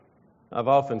I've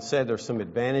often said there's some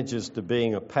advantages to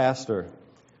being a pastor.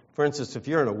 For instance, if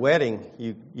you're in a wedding,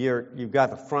 you've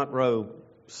got the front row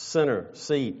center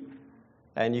seat,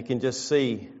 and you can just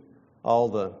see all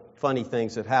the funny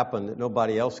things that happen that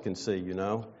nobody else can see, you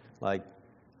know. Like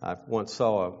I once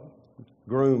saw a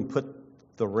groom put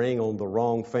the ring on the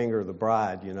wrong finger of the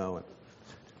bride, you know, and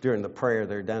during the prayer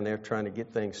they're down there trying to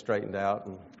get things straightened out.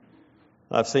 And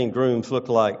I've seen grooms look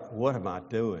like, what am I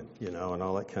doing, you know, and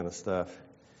all that kind of stuff.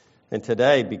 And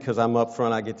today, because I'm up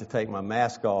front, I get to take my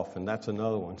mask off, and that's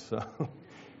another one. So,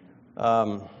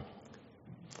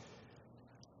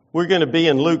 we're going to be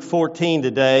in Luke 14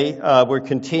 today. We're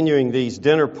continuing these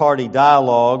dinner party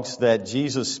dialogues that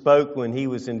Jesus spoke when he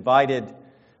was invited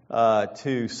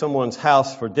to someone's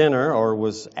house for dinner or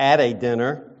was at a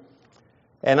dinner.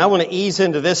 And I want to ease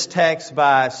into this text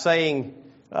by saying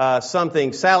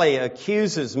something. Sally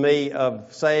accuses me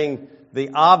of saying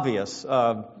the obvious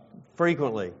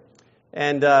frequently.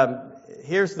 And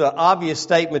here's the obvious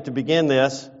statement to begin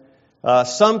this.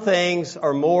 Some things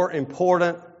are more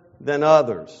important than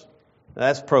others.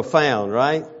 That's profound,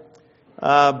 right?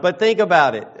 But think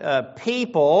about it.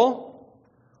 People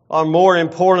are more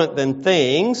important than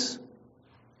things.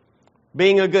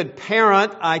 Being a good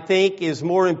parent, I think, is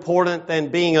more important than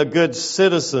being a good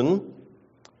citizen.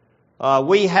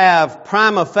 We have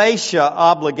prima facie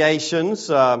obligations.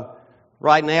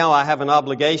 Right now, I have an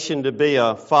obligation to be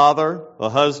a father, a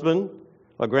husband,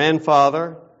 a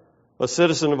grandfather, a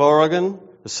citizen of Oregon,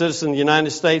 a citizen of the United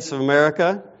States of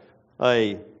America,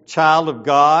 a child of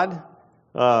God.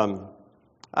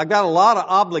 I've got a lot of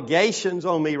obligations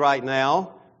on me right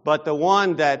now, but the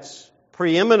one that's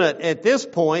preeminent at this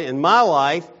point in my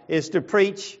life is to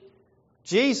preach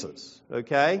Jesus,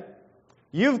 okay?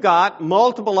 You've got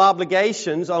multiple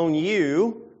obligations on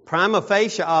you, prima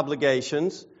facie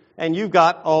obligations, and you've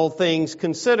got all things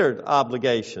considered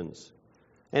obligations.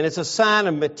 And it's a sign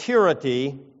of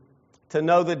maturity to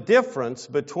know the difference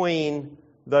between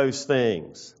those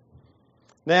things.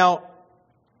 Now,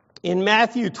 in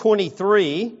Matthew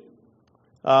 23,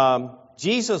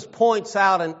 Jesus points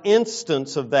out an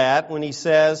instance of that when he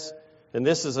says, and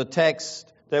this is a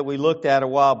text that we looked at a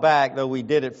while back, though we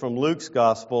did it from Luke's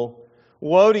Gospel,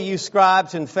 "Woe to you,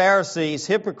 scribes and Pharisees,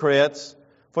 hypocrites!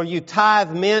 For you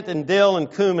tithe mint and dill and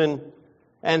cumin,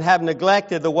 and have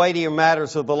neglected the weightier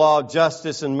matters of the law,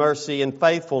 justice and mercy and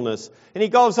faithfulness." And he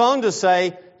goes on to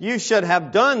say, you should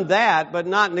have done that, but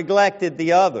not neglected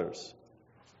the others.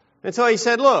 And so he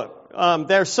said, look,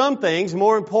 there's some things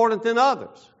more important than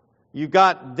others. You've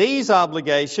got these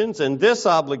obligations and this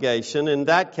obligation. In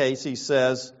that case, he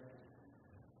says,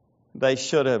 they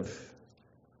should have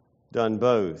done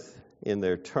both in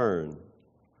their turn.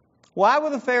 Why were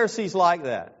the Pharisees like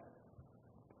that?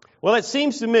 Well, it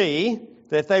seems to me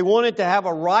that they wanted to have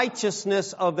a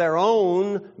righteousness of their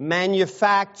own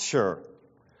manufacture,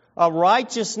 a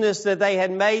righteousness that they had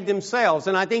made themselves.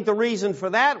 And I think the reason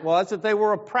for that was that they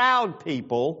were a proud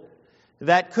people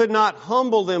that could not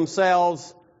humble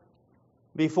themselves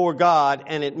before God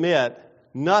and admit,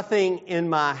 nothing in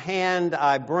my hand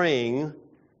I bring,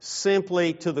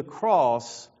 simply to the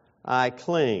cross I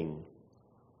cling.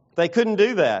 They couldn't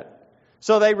do that.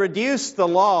 So they reduced the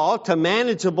law to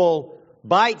manageable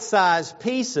bite-sized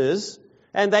pieces,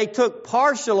 and they took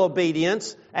partial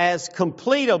obedience as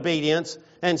complete obedience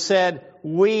and said,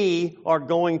 we are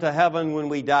going to heaven when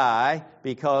we die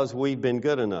because we've been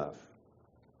good enough.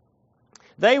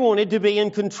 They wanted to be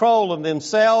in control of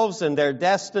themselves and their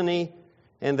destiny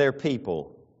and their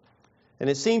people. And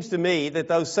it seems to me that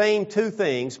those same two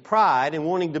things, pride and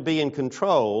wanting to be in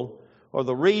control, are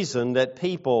the reason that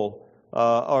people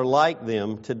are like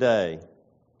them today.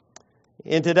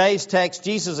 In today's text,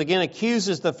 Jesus again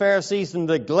accuses the Pharisees of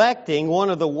neglecting one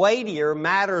of the weightier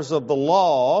matters of the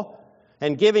law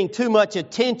and giving too much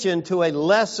attention to a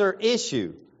lesser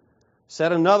issue.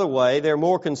 Said another way, they're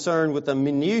more concerned with the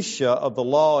minutiae of the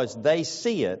law as they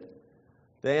see it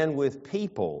than with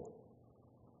people.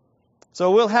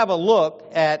 So we'll have a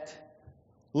look at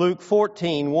Luke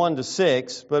 14,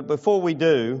 1-6, but before we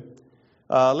do,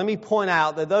 let me point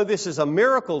out that though this is a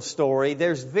miracle story,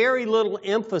 there's very little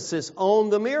emphasis on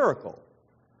the miracle.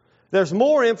 There's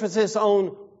more emphasis on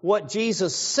what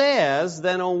Jesus says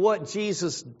than on what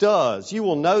Jesus does. You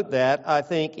will note that, I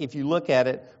think, if you look at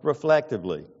it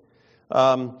reflectively.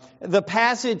 The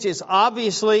passage is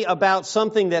obviously about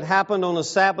something that happened on a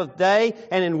Sabbath day,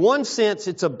 and in one sense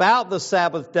it's about the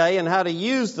Sabbath day and how to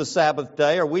use the Sabbath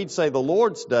day, or we'd say the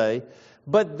Lord's day.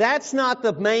 But that's not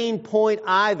the main point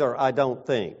either, I don't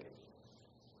think.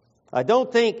 I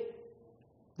don't think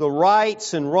the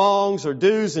rights and wrongs or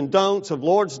do's and don'ts of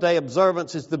Lord's Day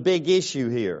observance is the big issue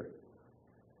here.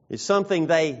 is something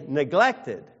they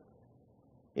neglected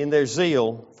in their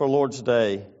zeal for Lord's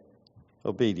Day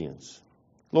obedience.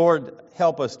 Lord,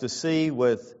 help us to see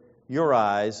with your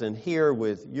eyes and hear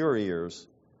with your ears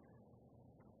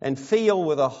and feel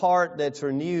with a heart that's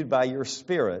renewed by your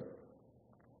Spirit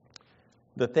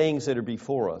the things that are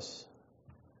before us.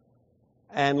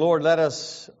 And Lord, let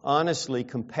us honestly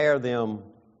compare them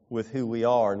with who we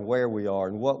are and where we are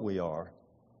and what we are.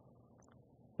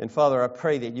 And Father, I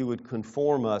pray that you would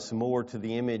conform us more to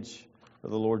the image of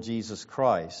the Lord Jesus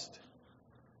Christ.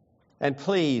 And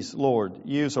please, Lord,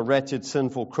 use a wretched,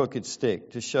 sinful, crooked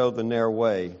stick to show the narrow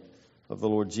way of the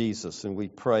Lord Jesus. And we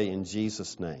pray in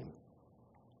Jesus' name.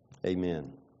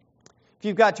 Amen. If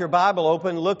you've got your Bible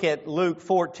open, look at Luke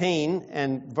 14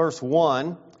 and verse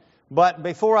 1. But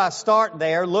before I start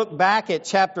there, look back at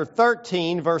chapter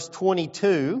 13, verse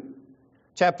 22.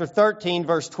 Chapter 13,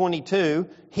 verse 22.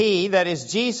 He, that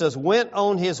is Jesus, went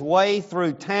on his way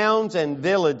through towns and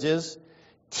villages,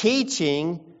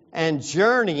 teaching and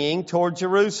journeying toward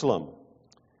Jerusalem.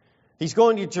 He's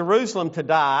going to Jerusalem to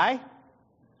die.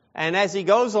 And as he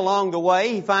goes along the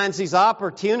way, he finds these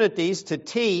opportunities to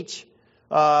teach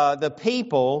the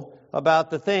people about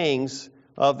the things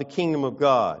of the kingdom of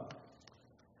God.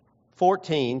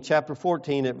 Chapter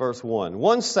 14 at verse 1.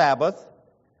 One Sabbath,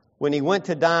 when he went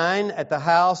to dine at the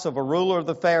house of a ruler of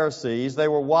the Pharisees, they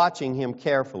were watching him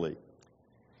carefully.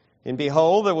 And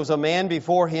behold, there was a man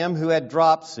before him who had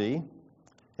dropsy.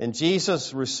 And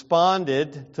Jesus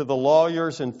responded to the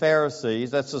lawyers and Pharisees,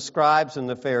 that's the scribes and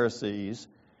the Pharisees,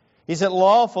 is it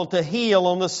lawful to heal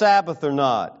on the Sabbath or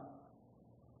not?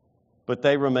 But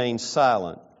they remained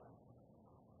silent.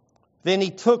 Then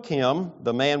he took him,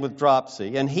 the man with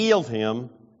dropsy, and healed him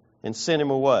and sent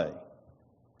him away.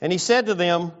 And he said to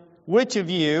them, which of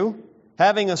you,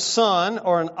 having a son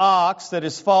or an ox that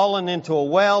has fallen into a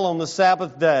well on the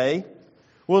Sabbath day,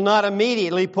 will not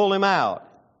immediately pull him out?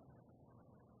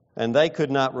 And they could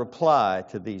not reply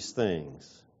to these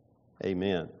things.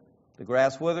 Amen. The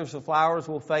grass withers, the flowers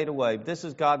will fade away. But this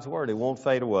is God's word. It won't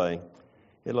fade away.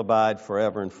 It'll abide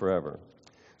forever and forever.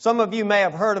 Some of you may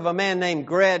have heard of a man named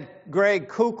Greg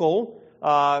Koukl.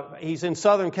 He's in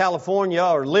Southern California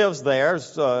or lives there.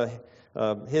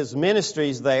 His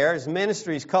ministry's there. His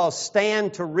ministry is called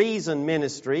Stand to Reason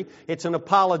Ministry. It's an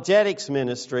apologetics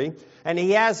ministry. And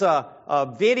he has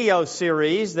a video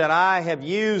series that I have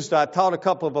used. I taught a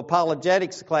couple of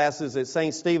apologetics classes at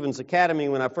St. Stephen's Academy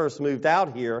when I first moved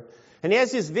out here. And he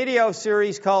has this video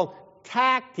series called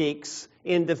Tactics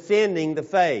in Defending the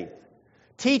Faith.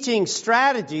 Teaching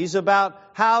strategies about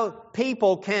how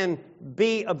people can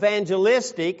be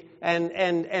evangelistic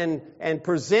and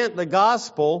present the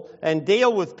gospel and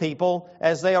deal with people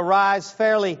as they arise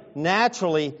fairly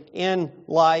naturally in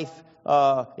life,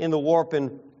 in the warp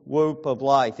and whoop of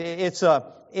life. It's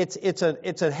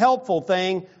a helpful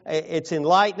thing. It's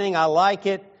enlightening. I like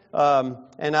it,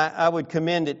 and I would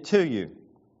commend it to you.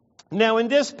 Now, in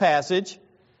this passage,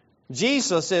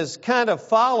 Jesus is kind of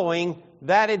following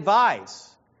that advice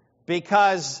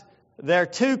because there are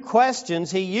two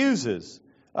questions he uses.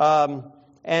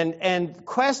 And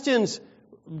questions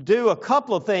do a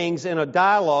couple of things in a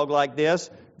dialogue like this.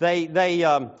 They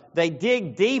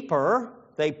dig deeper,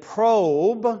 they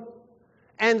probe,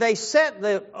 and they set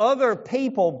the other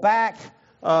people back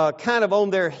kind of on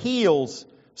their heels,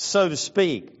 so to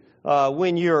speak,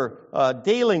 when you're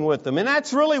dealing with them. And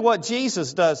that's really what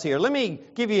Jesus does here. Let me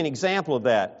give you an example of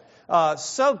that.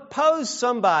 Suppose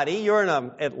somebody, you're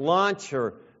at lunch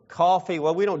or coffee.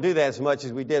 Well, we don't do that as much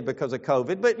as we did because of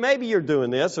COVID, but maybe you're doing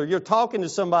this, or you're talking to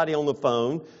somebody on the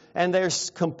phone, and they're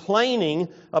complaining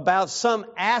about some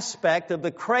aspect of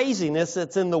the craziness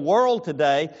that's in the world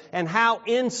today and how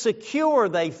insecure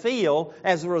they feel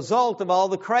as a result of all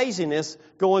the craziness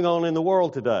going on in the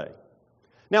world today.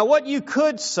 Now, what you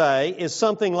could say is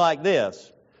something like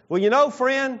this. Well, you know,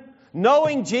 friend,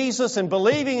 knowing Jesus and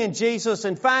believing in Jesus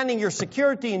and finding your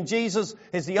security in Jesus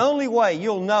is the only way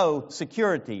you'll know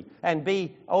security and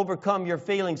overcome your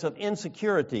feelings of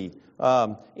insecurity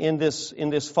in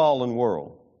this fallen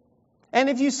world. And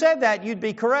if you said that, you'd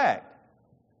be correct.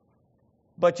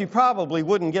 But you probably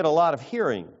wouldn't get a lot of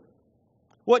hearing.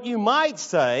 What you might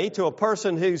say to a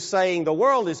person who's saying the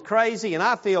world is crazy and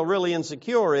I feel really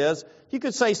insecure is, you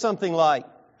could say something like,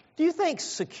 do you think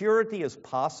security is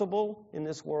possible in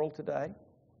this world today?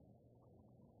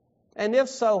 And if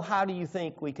so, how do you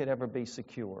think we could ever be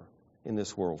secure in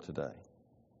this world today?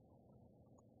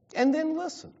 And then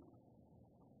listen.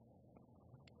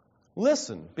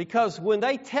 Listen, because when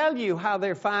they tell you how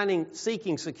they're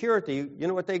seeking security, you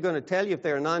know what they're going to tell you if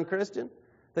they're a non-Christian?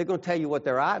 They're going to tell you what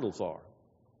their idols are.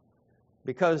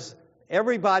 Because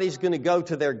everybody's going to go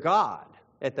to their God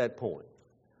at that point.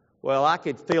 Well, I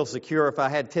could feel secure if I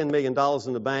had $10 million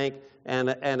in the bank and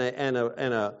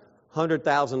a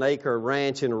 100,000-acre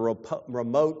ranch in a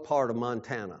remote part of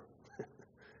Montana.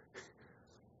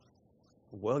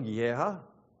 Well, yeah.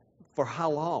 For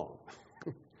how long?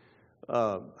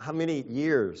 How many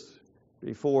years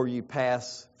before you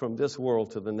pass from this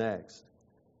world to the next?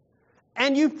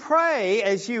 And you pray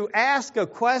as you ask a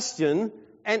question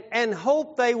and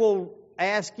hope they will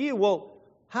ask you, well,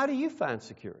 how do you find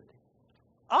security?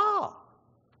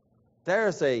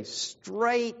 There's a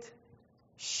straight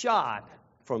shot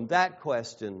from that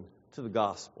question to the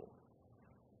gospel.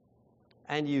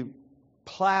 And you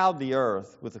plowed the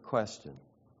earth with a question.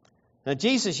 Now,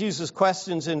 Jesus uses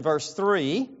questions in verse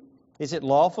 3. Is it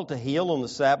lawful to heal on the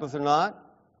Sabbath or not?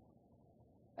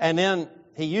 And then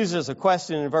he uses a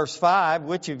question in verse 5.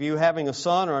 Which of you, having a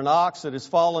son or an ox that has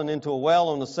fallen into a well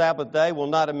on the Sabbath day, will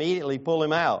not immediately pull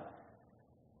him out?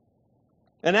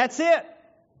 And that's it.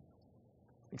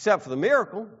 Except for the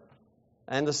miracle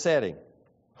and the setting.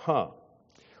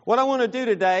 What I want to do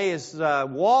today is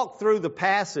walk through the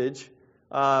passage,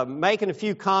 making a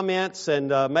few comments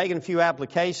and making a few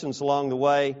applications along the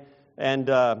way. And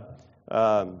I'm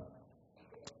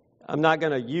not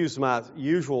going to use my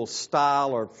usual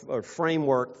style or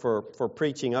framework for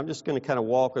preaching. I'm just going to kind of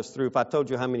walk us through. If I told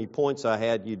you how many points I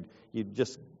had,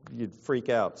 you'd freak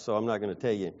out. So I'm not going to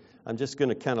tell you. I'm just going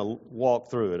to kind of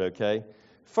walk through it, okay?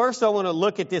 First, I want to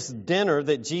look at this dinner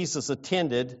that Jesus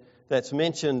attended that's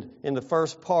mentioned in the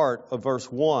first part of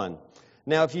verse 1.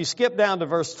 Now, if you skip down to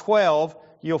verse 12,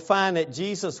 you'll find that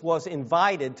Jesus was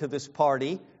invited to this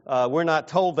party. We're not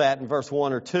told that in verse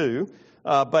 1 or 2,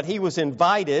 but he was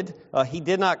invited. He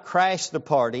did not crash the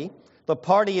party. The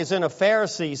party is in a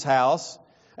Pharisee's house,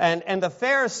 and the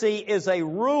Pharisee is a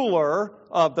ruler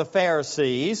of the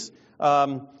Pharisees.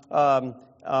 If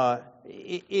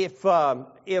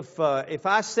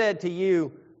I said to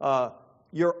you,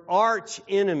 your arch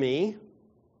enemy,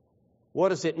 what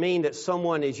does it mean that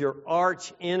someone is your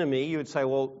arch enemy? You would say,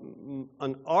 well,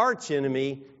 an arch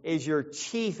enemy is your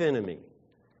chief enemy.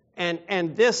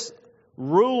 And this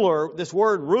ruler, this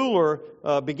word ruler,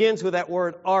 begins with that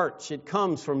word arch. It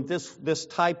comes from this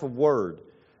type of word.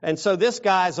 And so this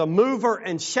guy's a mover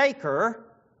and shaker,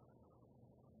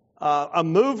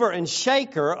 among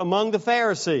the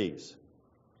Pharisees.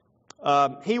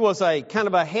 He was a kind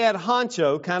of a head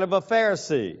honcho, kind of a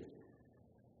Pharisee.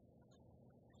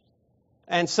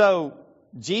 And so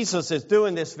Jesus is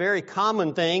doing this very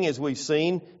common thing, as we've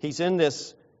seen. He's in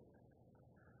this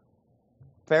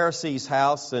Pharisee's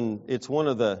house, and it's one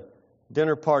of the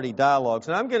dinner party dialogues.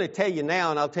 And I'm going to tell you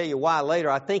now, and I'll tell you why later.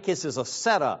 I think this is a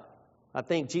setup. I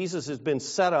think Jesus has been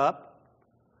set up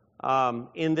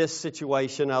in this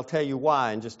situation. I'll tell you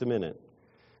why in just a minute.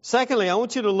 Secondly, I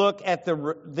want you to look at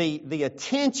the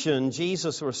attention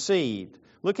Jesus received.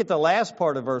 Look at the last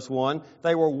part of verse 1.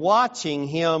 They were watching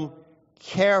him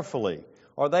carefully,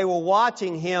 or they were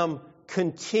watching him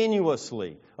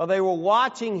continuously, or they were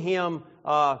watching him,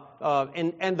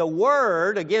 and the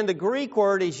word, again, the Greek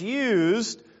word is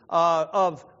used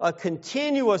of a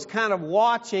continuous kind of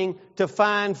watching to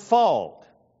find fault.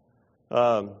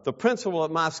 The principal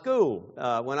at my school,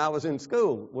 when I was in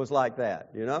school, was like that,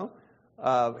 you know.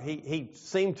 He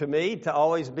seemed to me to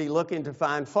always be looking to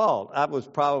find fault. I was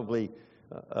probably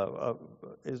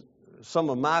some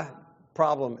of my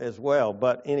problem as well.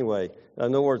 But anyway, in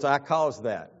other words, I caused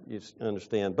that, you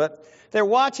understand. But they're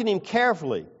watching him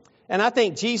carefully. And I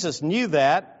think Jesus knew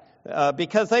that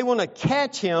because they want to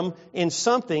catch him in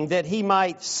something that he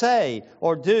might say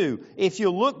or do. If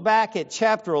you look back at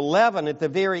chapter 11 at the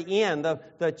very end,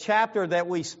 the chapter that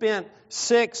we spent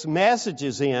 6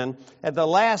 messages in, at the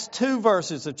last 2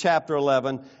 verses of chapter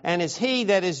 11, and as he,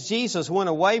 that is Jesus, went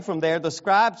away from there, the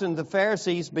scribes and the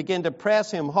Pharisees began to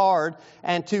press him hard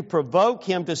and to provoke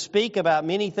him to speak about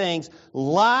many things,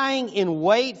 lying in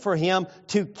wait for him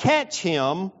to catch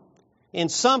him in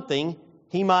something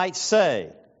he might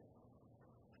say.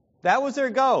 That was their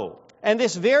goal. And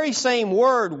this very same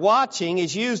word, watching,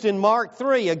 is used in Mark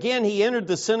 3. Again, he entered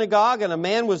the synagogue and a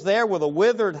man was there with a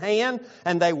withered hand,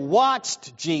 and they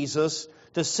watched Jesus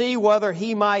to see whether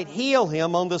he might heal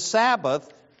him on the Sabbath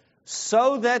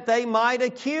so that they might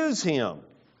accuse him.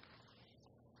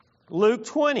 Luke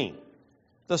 20.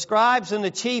 The scribes and the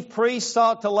chief priests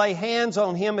sought to lay hands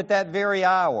on him at that very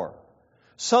hour.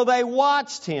 So they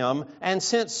watched him and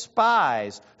sent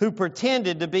spies who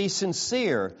pretended to be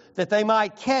sincere, that they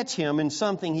might catch him in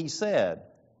something he said,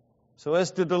 so as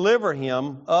to deliver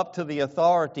him up to the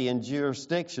authority and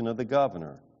jurisdiction of the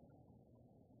governor.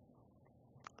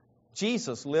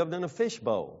 Jesus lived in a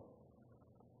fishbowl.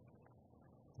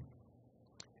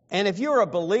 And if you're a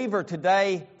believer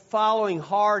today following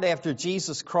hard after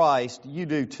Jesus Christ, you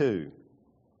do too.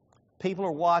 People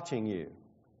are watching you.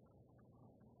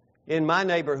 In my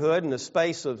neighborhood, in the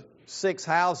space of 6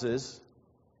 houses,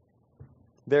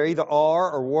 there either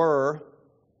are or were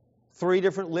 3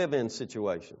 different live-in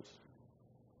situations.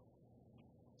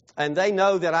 And they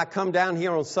know that I come down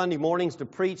here on Sunday mornings to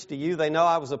preach to you. They know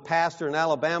I was a pastor in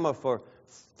Alabama for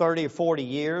 30 or 40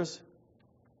 years.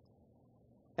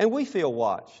 And we feel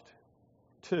watched,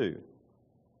 too.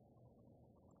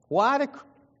 Why do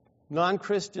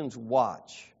non-Christians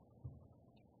watch?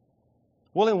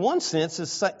 Well, in one sense,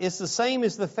 it's the same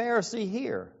as the Pharisee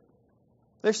here.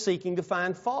 They're seeking to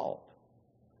find fault.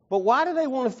 But why do they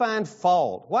want to find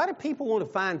fault? Why do people want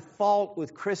to find fault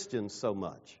with Christians so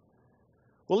much?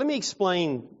 Well, let me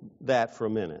explain that for a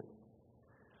minute.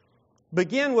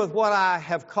 Begin with what I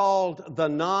have called the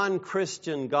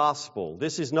non-Christian gospel.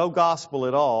 This is no gospel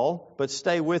at all, but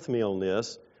stay with me on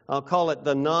this. I'll call it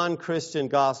the non-Christian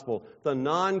gospel, the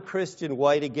non-Christian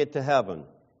way to get to heaven.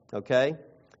 Okay?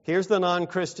 Here's the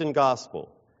non-Christian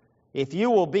gospel. If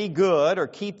you will be good or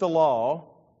keep the law,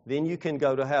 then you can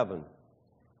go to heaven.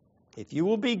 If you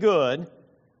will be good,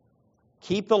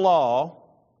 keep the law,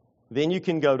 then you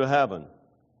can go to heaven.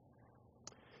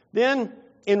 Then,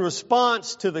 in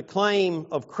response to the claim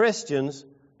of Christians,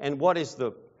 and what is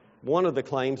one of the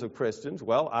claims of Christians?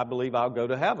 Well, I believe I'll go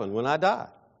to heaven when I die.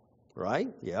 Right?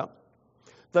 Yeah.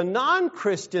 The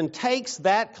non-Christian takes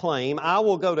that claim, I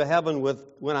will go to heaven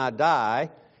when I die,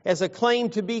 as a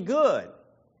claim to be good.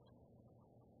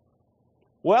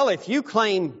 Well, if you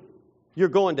claim you're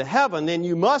going to heaven, then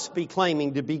you must be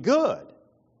claiming to be good.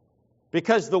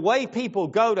 Because the way people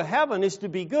go to heaven is to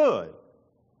be good.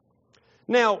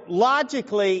 Now,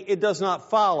 logically, it does not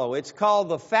follow. It's called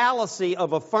the fallacy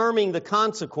of affirming the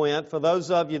consequent, for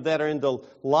those of you that are into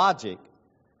logic.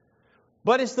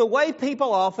 But it's the way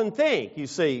people often think. You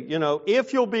see,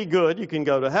 if you'll be good, you can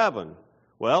go to heaven.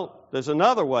 Well, there's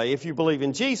another way. If you believe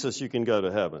in Jesus, you can go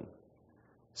to heaven.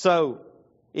 So,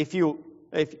 if you're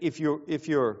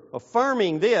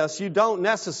affirming this, you don't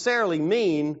necessarily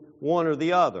mean one or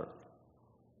the other.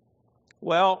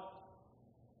 Well,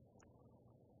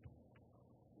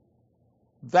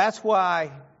 that's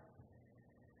why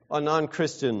a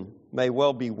non-Christian may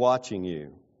well be watching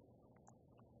you.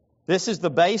 This is the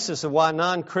basis of why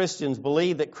non-Christians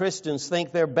believe that Christians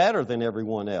think they're better than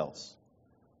everyone else.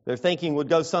 Their thinking would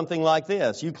go something like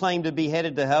this. You claim to be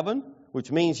headed to heaven,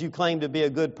 which means you claim to be a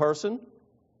good person.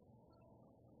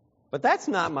 But that's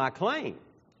not my claim.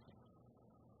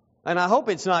 And I hope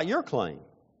it's not your claim.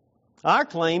 Our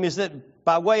claim is that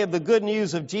by way of the good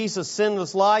news of Jesus'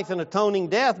 sinless life and atoning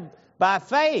death, by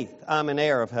faith, I'm an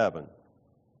heir of heaven.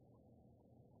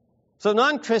 So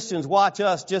non-Christians watch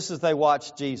us just as they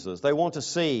watch Jesus. They want to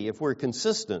see if we're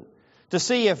consistent, to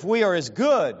see if we are as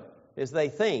good as they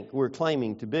think we're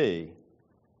claiming to be,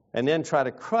 and then try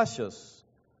to crush us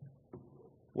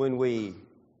when we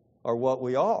are what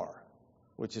we are,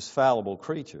 which is fallible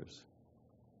creatures.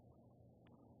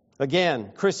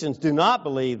 Again, Christians do not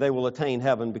believe they will attain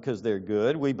heaven because they're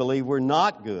good. We believe we're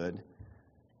not good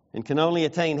and can only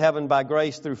attain heaven by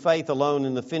grace through faith alone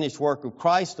in the finished work of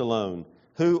Christ alone,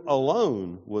 who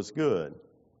alone was good.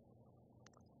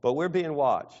 But we're being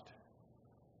watched.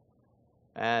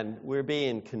 And we're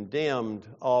being condemned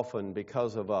often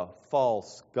because of a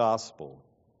false gospel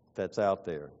that's out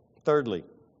there. Thirdly,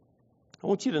 I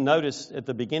want you to notice at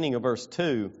the beginning of verse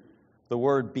 2 the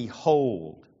word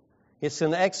behold. It's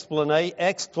an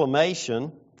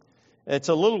exclamation. It's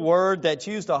a little word that's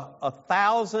used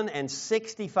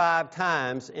 1,065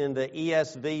 times in the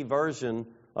ESV version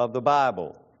of the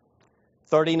Bible.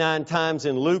 39 times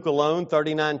in Luke alone,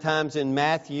 39 times in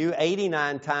Matthew,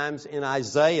 89 times in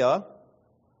Isaiah.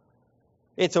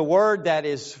 It's a word that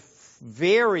is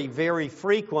very, very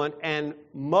frequent, and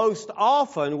most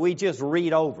often we just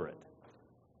read over it.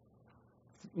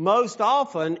 Most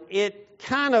often it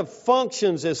kind of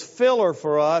functions as filler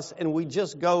for us, and we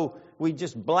just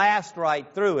blast right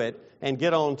through it and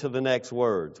get on to the next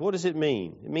words. What does it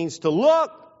mean? It means to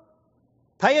look,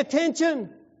 pay attention.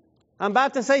 I'm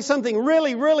about to say something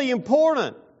really, really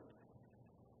important.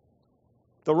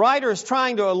 The writer is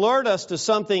trying to alert us to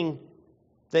something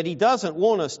that he doesn't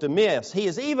want us to miss. He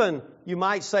is even, you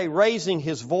might say, raising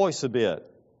his voice a bit.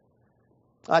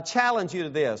 I challenge you to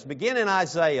this. Begin in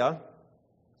Isaiah,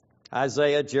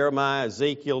 Jeremiah,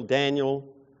 Ezekiel, Daniel.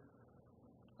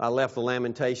 I left the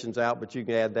Lamentations out, but you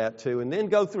can add that too. And then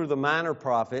go through the minor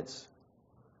prophets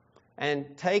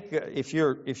and take,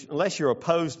 unless you're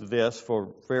opposed to this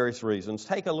for various reasons,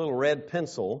 take a little red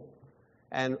pencil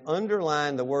and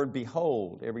underline the word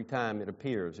behold every time it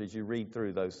appears as you read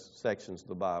through those sections of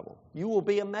the Bible. You will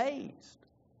be amazed.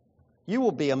 You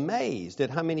will be amazed at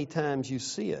how many times you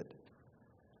see it.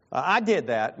 I did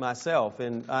that myself,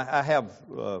 and I have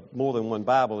more than one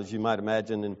Bible, as you might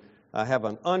imagine, and I have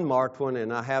an unmarked one,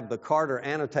 and I have the Carter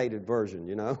annotated version,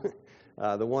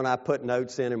 the one I put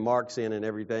notes in and marks in and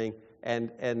everything.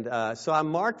 And so I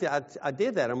marked it. I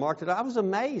did that. I marked it. I was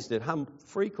amazed at how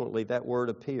frequently that word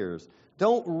appears.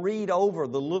 Don't read over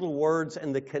the little words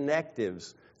and the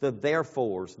connectives, the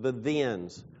therefores, the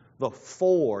thens, the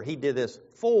for. He did this,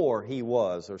 for he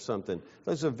was, or something.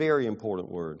 Those are very important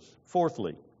words.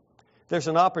 Fourthly, there's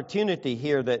an opportunity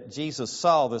here that Jesus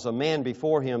saw. There's a man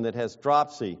before him that has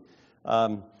dropsy.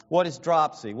 What is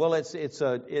dropsy? Well,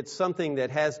 it's something that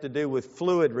has to do with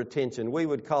fluid retention. We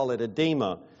would call it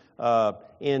edema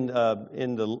in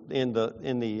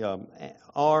the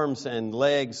arms and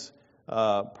legs,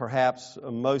 perhaps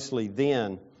mostly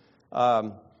then.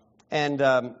 The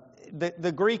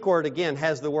Greek word again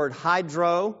has the word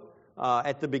hydro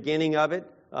at the beginning of it.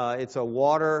 It's a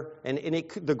water, and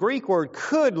the Greek word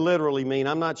could literally mean,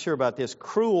 I'm not sure about this,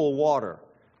 cruel water.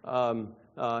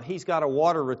 He's got a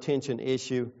water retention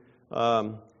issue,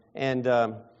 and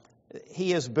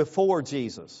he is before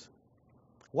Jesus.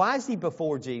 Why is he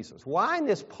before Jesus? Why in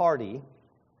this party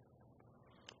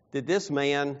did this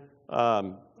man,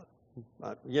 we'll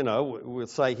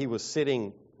say he was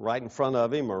sitting right in front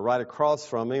of him or right across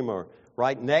from him or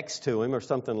right next to him or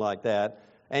something like that,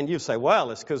 and you say,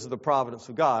 well, it's because of the providence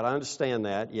of God. I understand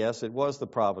that. Yes, it was the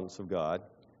providence of God.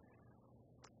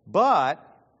 But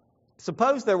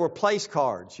suppose there were place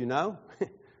cards,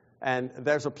 and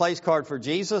there's a place card for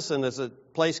Jesus and there's a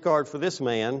place card for this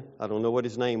man. I don't know what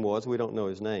his name was. We don't know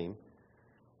his name.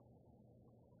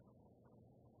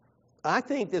 I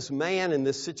think this man and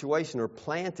this situation are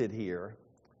planted here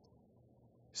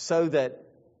so that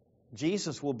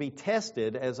Jesus will be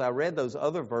tested. As I read those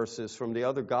other verses from the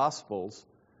other Gospels,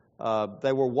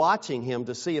 they were watching him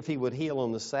to see if he would heal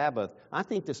on the Sabbath. I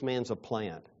think this man's a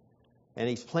plant, and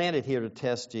he's planted here to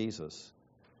test Jesus.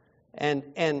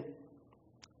 And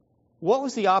what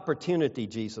was the opportunity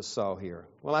Jesus saw here?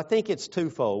 Well, I think it's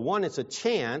twofold. One, it's a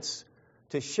chance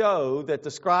to show that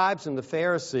the scribes and the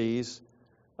Pharisees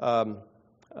have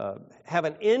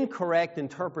an incorrect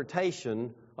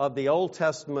interpretation of the Old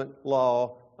Testament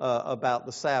law about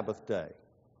the Sabbath day.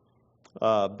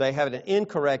 They have an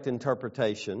incorrect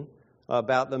interpretation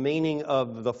about the meaning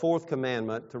of the fourth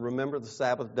commandment to remember the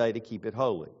Sabbath day to keep it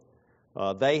holy.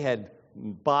 They had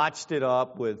botched it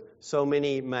up with so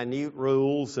many minute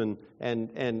rules and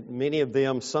many of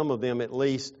them, some of them at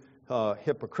least,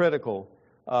 hypocritical.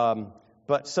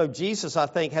 But so Jesus, I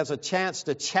think, has a chance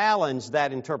to challenge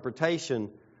that interpretation,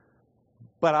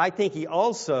 but I think he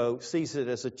also sees it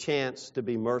as a chance to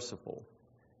be merciful.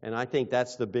 And I think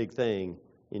that's the big thing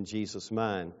in Jesus'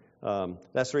 mind.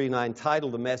 That's the reason I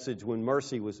entitled the message When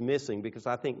Mercy Was Missing, because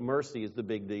I think mercy is the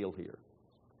big deal here.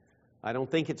 I don't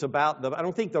think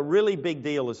the really big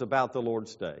deal is about the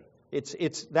Lord's Day.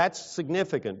 That's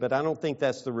significant, but I don't think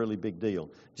that's the really big deal.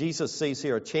 Jesus sees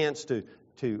here a chance to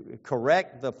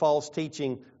correct the false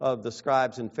teaching of the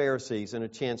scribes and Pharisees and a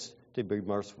chance to be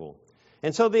merciful.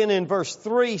 And so then in verse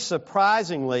 3,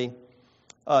 surprisingly,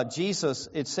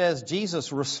 it says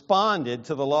Jesus responded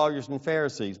to the lawyers and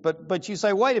Pharisees. But you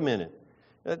say, wait a minute.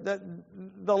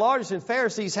 The lawyers and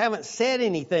Pharisees haven't said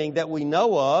anything that we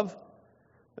know of.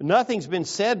 Nothing's been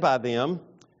said by them.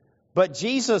 But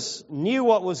Jesus knew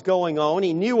what was going on.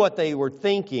 He knew what they were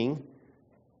thinking.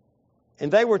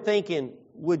 And they were thinking,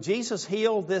 would Jesus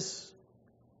heal this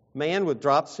man with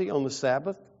dropsy on the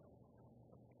Sabbath?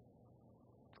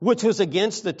 Which was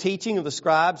against the teaching of the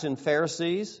scribes and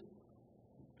Pharisees.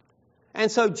 And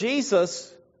so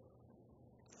Jesus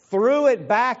threw it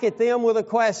back at them with a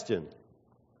question.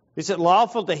 Is it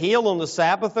lawful to heal on the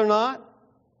Sabbath or not?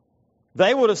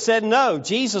 They would have said no.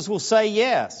 Jesus will say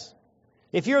yes.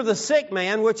 If you're the sick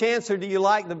man, which answer do you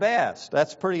like the best?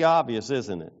 That's pretty obvious,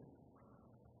 isn't it?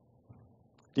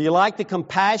 Do you like the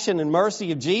compassion and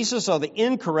mercy of Jesus or the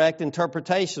incorrect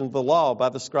interpretation of the law by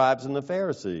the scribes and the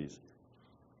Pharisees?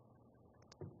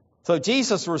 So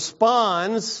Jesus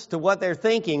responds to what they're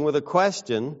thinking with a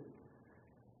question,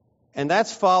 and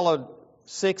that's followed,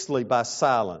 sixthly, by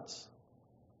silence.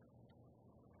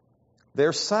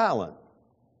 They're silent.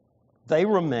 They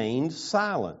remained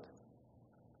silent.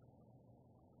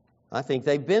 I think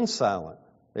they've been silent.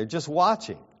 They're just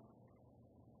watching.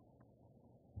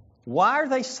 Why are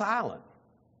they silent?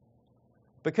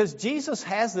 Because Jesus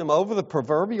has them over the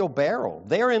proverbial barrel.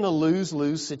 They're in a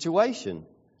lose-lose situation.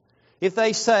 If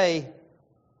they say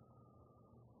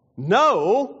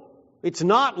no, it's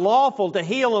not lawful to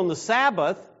heal on the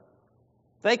Sabbath,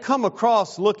 they come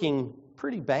across looking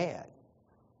pretty bad.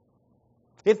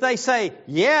 If they say,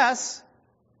 yes,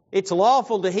 it's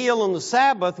lawful to heal on the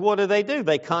Sabbath, what do?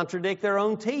 They contradict their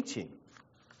own teaching.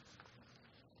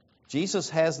 Jesus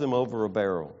has them over a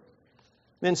barrel.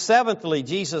 Then seventhly,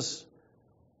 Jesus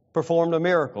performed a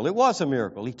miracle. It was a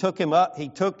miracle.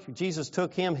 Jesus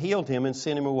took him, healed him, and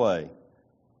sent him away.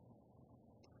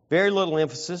 Very little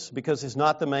emphasis because it's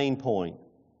not the main point.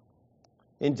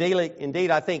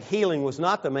 Indeed, I think healing was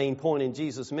not the main point in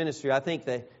Jesus' ministry. I think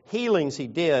the healings he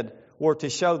did were to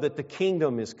show that the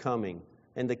kingdom is coming.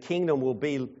 And the kingdom will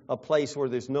be a place where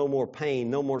there's no more pain,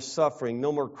 no more suffering,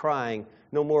 no more crying,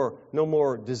 no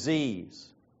more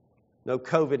disease, no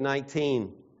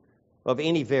COVID-19 of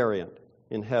any variant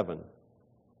in heaven.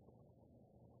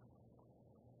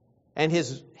 And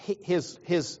his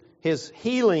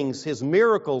healings, his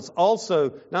miracles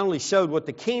also not only showed what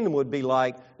the kingdom would be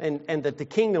like and that the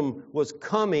kingdom was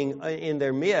coming in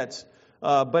their midst,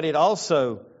 but it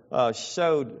also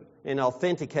showed and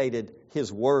authenticated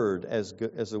his word as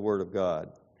the word of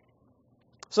God.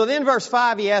 So then verse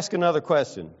 5, he asks another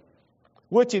question.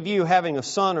 Which of you having a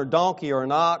son or donkey or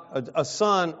a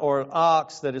son or an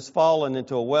ox that has fallen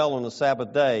into a well on the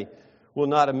Sabbath day will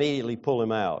not immediately pull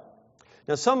him out?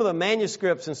 Now some of the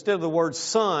manuscripts, instead of the word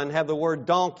son, have the word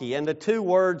donkey, and the two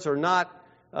words are not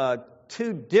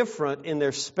too different in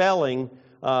their spelling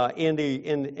in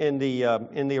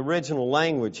the original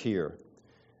language here.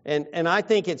 And I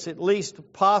think it's at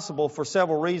least possible for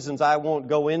several reasons I won't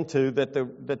go into that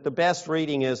the best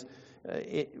reading is,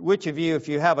 which of you, if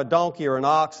you have a donkey or an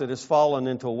ox that has fallen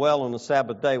into a well on the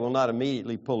Sabbath day, will not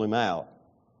immediately pull him out?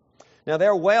 Now,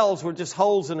 their wells were just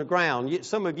holes in the ground.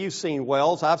 Some of you have seen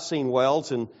wells. I've seen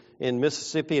wells in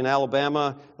Mississippi and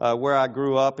Alabama where I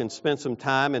grew up and spent some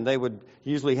time, and they would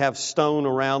usually have stone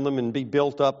around them and be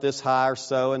built up this high or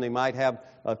so, and they might have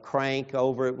a crank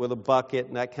over it with a bucket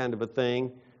and that kind of a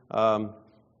thing.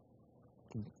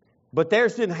 But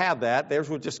theirs didn't have that. Theirs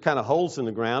were just kind of holes in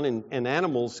the ground, and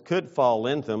animals could fall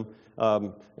into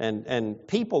them, and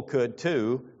people could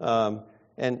too.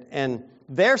 And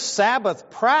their Sabbath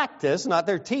practice, not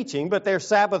their teaching, but their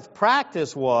Sabbath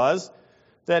practice was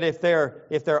that if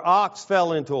their ox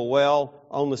fell into a well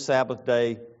on the Sabbath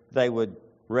day, they would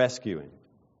rescue him.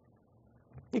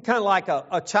 It's kind of like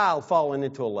a child falling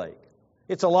into a lake.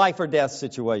 It's a life or death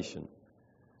situation.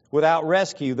 Without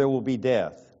rescue, there will be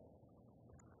death.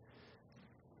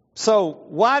 So,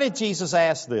 why did Jesus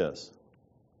ask this?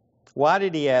 Why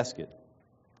did he ask it?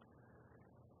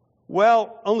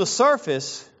 Well, on the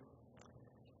surface,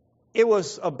 it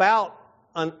was about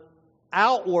an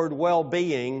outward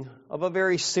well-being of a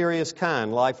very serious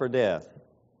kind, life or death.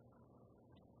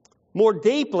 More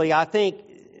deeply, I think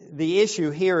the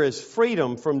issue here is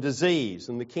freedom from disease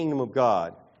in the kingdom of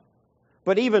God.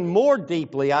 But even more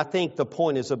deeply, I think the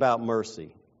point is about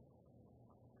mercy.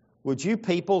 Would you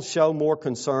people show more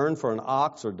concern for an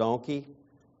ox or donkey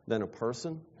than a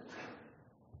person?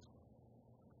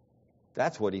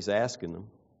 That's what he's asking them.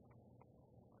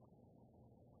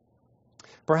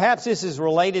 Perhaps this is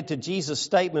related to Jesus'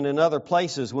 statement in other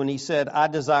places when he said, I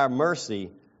desire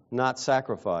mercy, not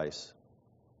sacrifice.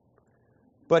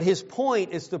 But his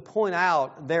point is to point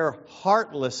out their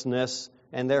heartlessness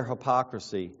and their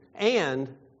hypocrisy,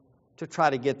 and to try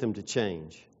to get them to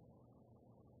change.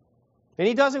 And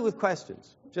he does it with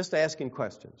questions, just asking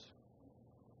questions.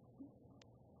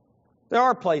 There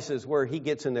are places where he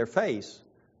gets in their face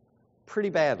pretty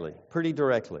badly, pretty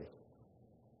directly.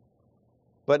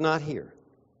 But not here.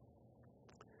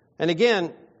 And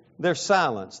again, their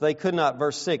silence. They could not,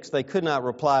 verse 6, they could not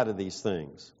reply to these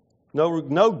things.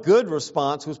 No good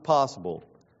response was possible.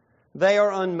 They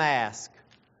are unmasked.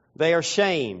 They are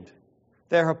shamed.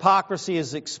 Their hypocrisy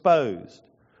is exposed.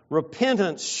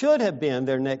 Repentance should have been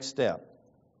their next step,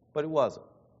 but it wasn't.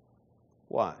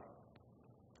 Why?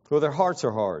 Well, their hearts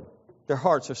are hard. Their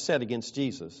hearts are set against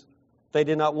Jesus. They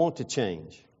did not want to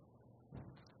change.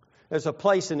 There's a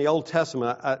place in the Old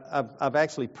Testament, I've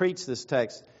actually preached this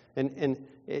text, and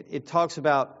it talks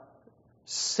about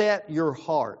set your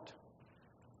heart.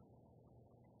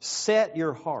 Set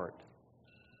your heart.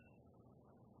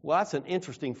 Well, that's an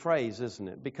interesting phrase, isn't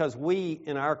it? Because we,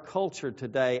 in our culture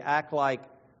today, act like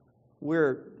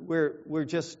we're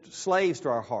just slaves to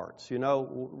our hearts. You know,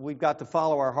 we've got to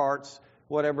follow our hearts,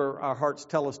 whatever our hearts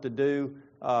tell us to do.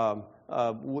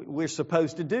 We're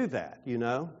supposed to do that, you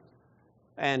know.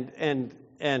 And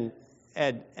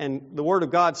the Word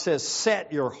of God says,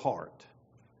 set your heart.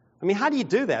 I mean, how do you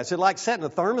do that? Is it like setting a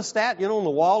thermostat, you know, on the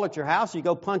wall at your house? You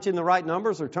go punch in the right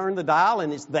numbers or turn the dial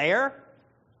and it's there?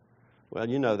 Well,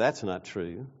 you know that's not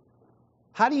true.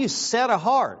 How do you set a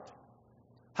heart?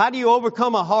 How do you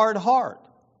overcome a hard heart?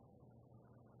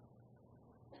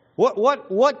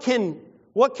 What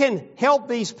can help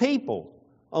these people?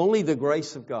 Only the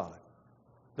grace of God,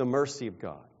 the mercy of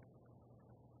God.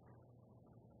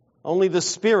 Only the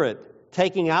Spirit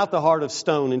taking out the heart of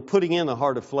stone and putting in the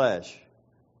heart of flesh.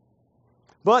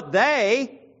 But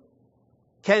they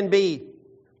can be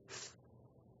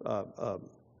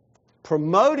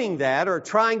promoting that or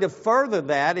trying to further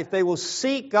that if they will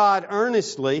seek God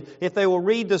earnestly, if they will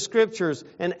read the Scriptures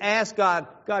and ask God,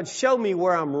 God, show me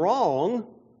where I'm wrong,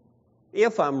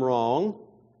 if I'm wrong.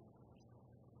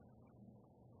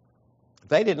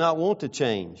 They did not want to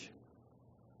change.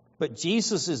 But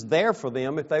Jesus is there for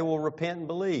them if they will repent and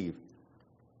believe.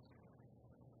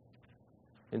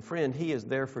 And friend, He is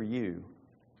there for you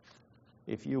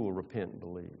if you will repent and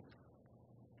believe.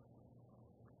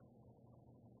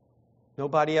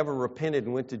 Nobody ever repented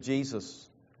and went to Jesus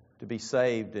to be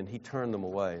saved and He turned them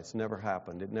away. It's never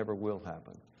happened. It never will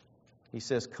happen. He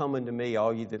says, come unto me,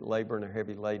 all you that labor and are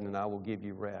heavy laden, and I will give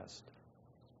you rest.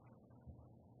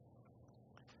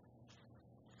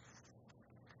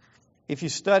 If you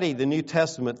study the New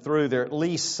Testament through, there are at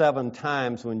least 7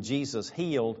 times when Jesus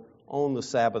healed on the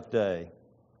Sabbath day.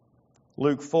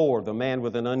 Luke 4, the man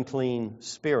with an unclean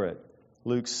spirit.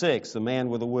 Luke 6, the man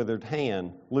with a withered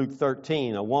hand. Luke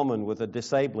 13, a woman with a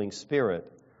disabling spirit.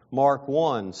 Mark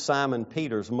 1, Simon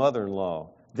Peter's mother-in-law.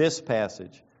 This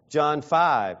passage. John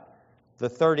 5, the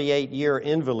 38-year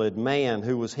invalid man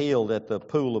who was healed at the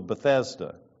pool of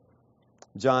Bethesda.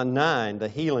 John 9, the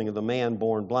healing of the man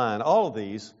born blind. All of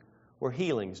these were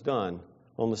healings done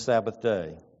on the Sabbath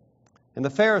day. And the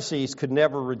Pharisees could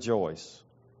never rejoice,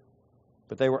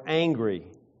 but they were angry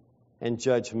and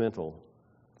judgmental.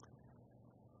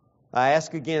 I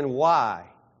ask again, why?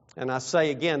 And I say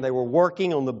again, they were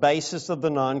working on the basis of the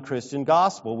non-Christian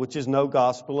gospel, which is no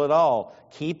gospel at all.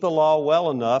 Keep the law well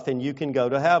enough and you can go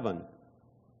to heaven.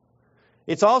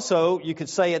 It's also, you could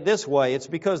say it this way, it's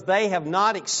because they have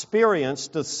not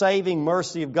experienced the saving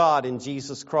mercy of God in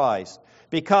Jesus Christ.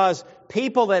 Because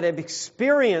people that have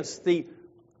experienced the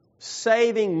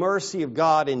saving mercy of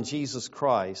God in Jesus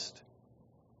Christ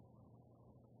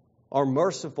are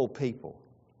merciful people.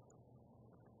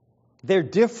 They're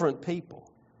different people.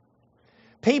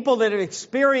 People that have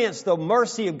experienced the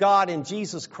mercy of God in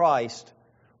Jesus Christ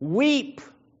weep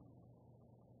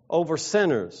over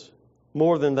sinners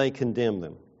more than they condemn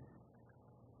them.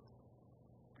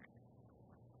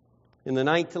 In the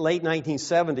late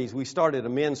 1970s, we started a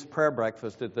men's prayer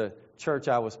breakfast at the church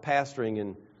I was pastoring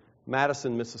in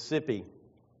Madison, Mississippi.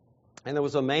 And there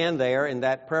was a man there in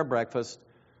that prayer breakfast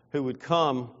who would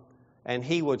come and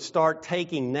he would start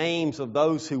taking names of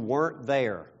those who weren't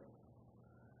there.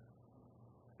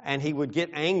 And he would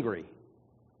get angry.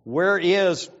 Where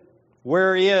is?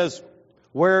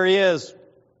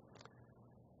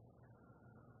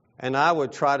 And I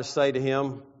would try to say to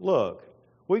him, look,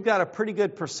 we've got a pretty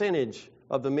good percentage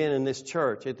of the men in this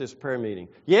church at this prayer meeting.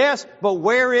 Yes, but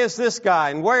where is this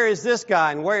guy? And where is this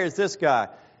guy? And where is this guy?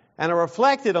 And I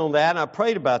reflected on that and I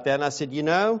prayed about that and I said, you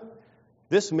know,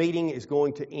 this meeting is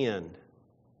going to end.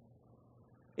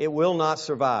 It will not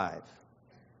survive.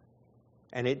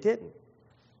 And it didn't.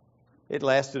 It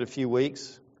lasted a few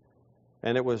weeks.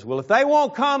 And it was, well, if they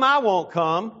won't come, I won't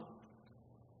come.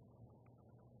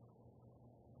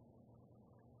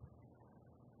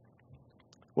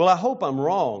 Well, I hope I'm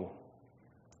wrong,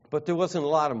 but there wasn't a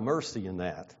lot of mercy in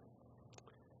that.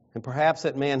 And perhaps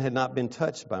that man had not been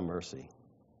touched by mercy.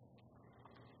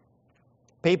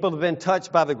 People who have been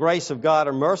touched by the grace of God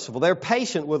are merciful. They're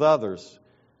patient with others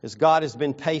as God has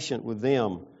been patient with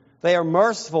them. They are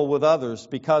merciful with others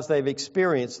because they've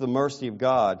experienced the mercy of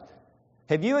God.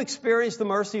 Have you experienced the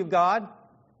mercy of God?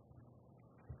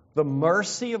 The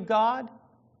mercy of God?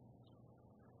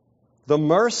 The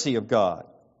mercy of God.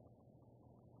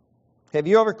 Have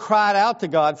you ever cried out to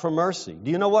God for mercy? Do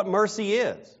you know what mercy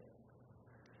is?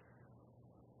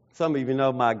 Some of you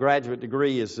know my graduate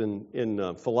degree is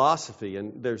in philosophy,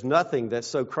 and there's nothing that's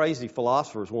so crazy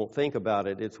philosophers won't think about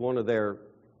it. It's one of their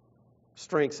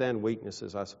strengths and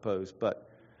weaknesses, I suppose. But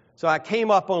so I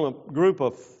came up on a group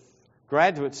of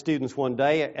graduate students one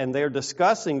day, and they're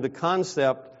discussing the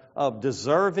concept of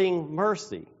deserving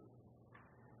mercy.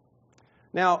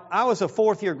 Now, I was a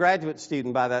fourth-year graduate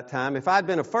student by that time. If I'd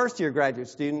been a first-year graduate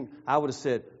student, I would have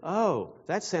said, oh,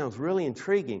 that sounds really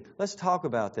intriguing. Let's talk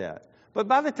about that. But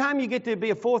by the time you get to be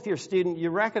a fourth-year student,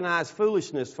 you recognize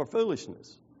foolishness for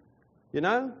foolishness. You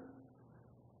know?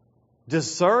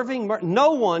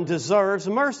 No one deserves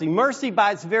mercy. Mercy,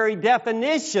 by its very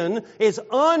definition, is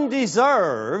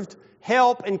undeserved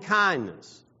help and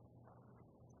kindness.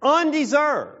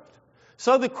 Undeserved.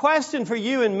 So the question for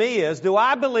you and me is, do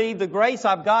I believe the grace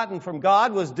I've gotten from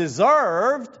God was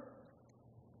deserved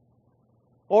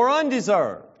or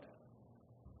undeserved?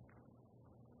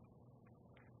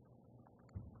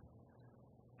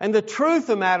 And the truth of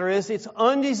the matter is, it's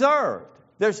undeserved.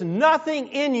 There's nothing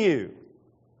in you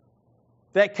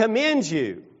that commends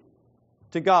you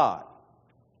to God.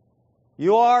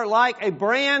 You are like a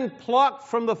brand plucked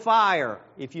from the fire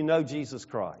if you know Jesus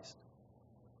Christ.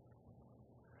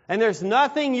 And there's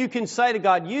nothing you can say to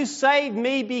God, you saved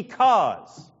me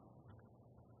because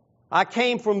I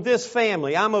came from this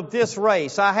family, I'm of this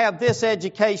race, I have this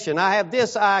education, I have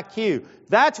this IQ.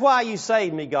 That's why you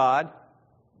saved me, God.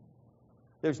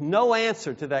 There's no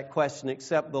answer to that question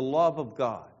except the love of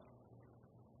God.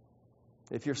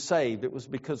 If you're saved, it was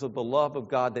because of the love of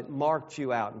God that marked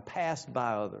you out and passed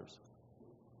by others.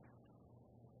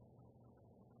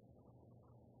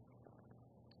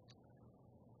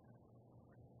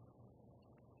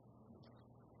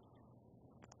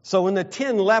 So when the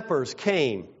 10 lepers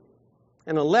came,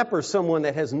 and a leper is someone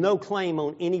that has no claim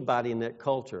on anybody in that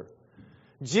culture,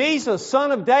 Jesus,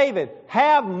 Son of David,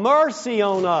 have mercy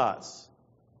on us.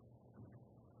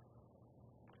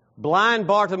 Blind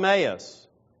Bartimaeus,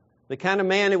 the kind of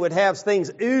man who would have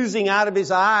things oozing out of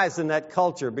his eyes in that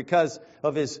culture because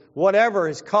of his whatever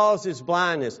has caused his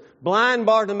blindness. Blind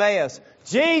Bartimaeus,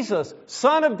 Jesus,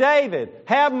 Son of David,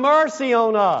 have mercy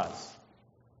on us.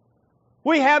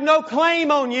 We have no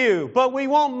claim on you, but we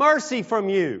want mercy from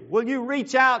you. Will you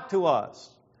reach out to us?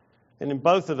 And in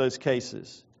both of those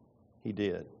cases, he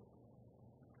did.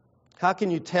 How can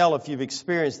you tell if you've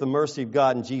experienced the mercy of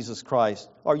God in Jesus Christ?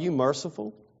 Are you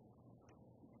merciful?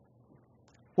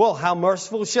 Well, how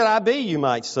merciful should I be, you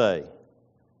might say? Well,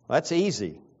 that's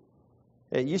easy.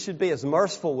 You should be as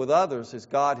merciful with others as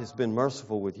God has been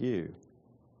merciful with you.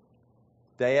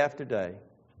 Day after day,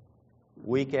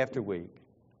 week after week,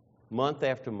 month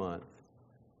after month,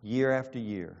 year after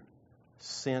year,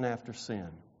 sin after sin.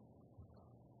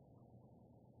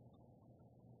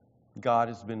 God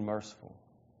has been merciful.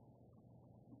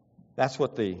 That's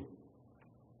what the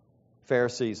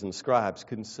Pharisees and scribes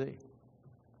couldn't see.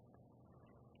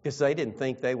 Because they didn't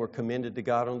think they were commended to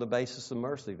God on the basis of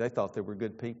mercy. They thought they were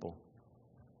good people.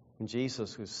 And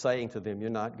Jesus was saying to them,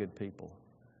 you're not good people.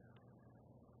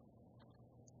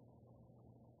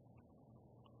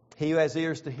 He who has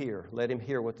ears to hear, let him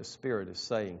hear what the Spirit is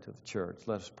saying to the church.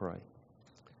 Let us pray.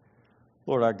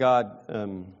 Lord our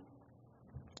God,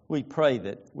 we pray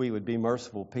that we would be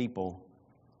merciful people,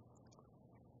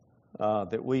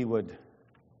 that we would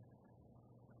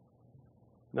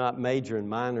not major in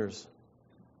minors,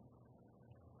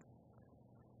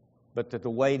 but that the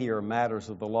weightier matters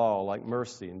of the law, like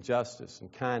mercy and justice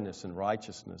and kindness and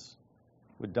righteousness,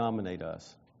 would dominate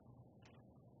us.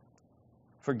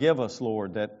 Forgive us,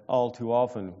 Lord, that all too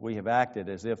often we have acted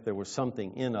as if there was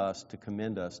something in us to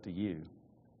commend us to you.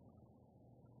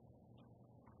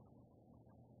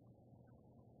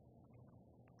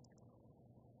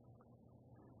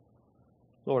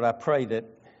 Lord, I pray that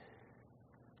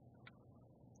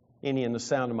any in the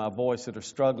sound of my voice that are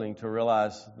struggling to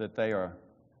realize that they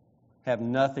have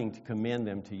nothing to commend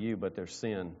them to you but their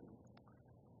sin,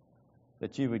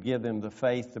 that you would give them the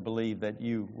faith to believe that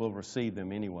you will receive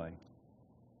them anyway.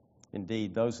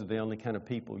 Indeed, those are the only kind of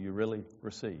people you really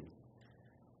receive.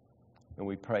 And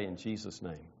we pray in Jesus'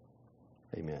 name.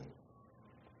 Amen.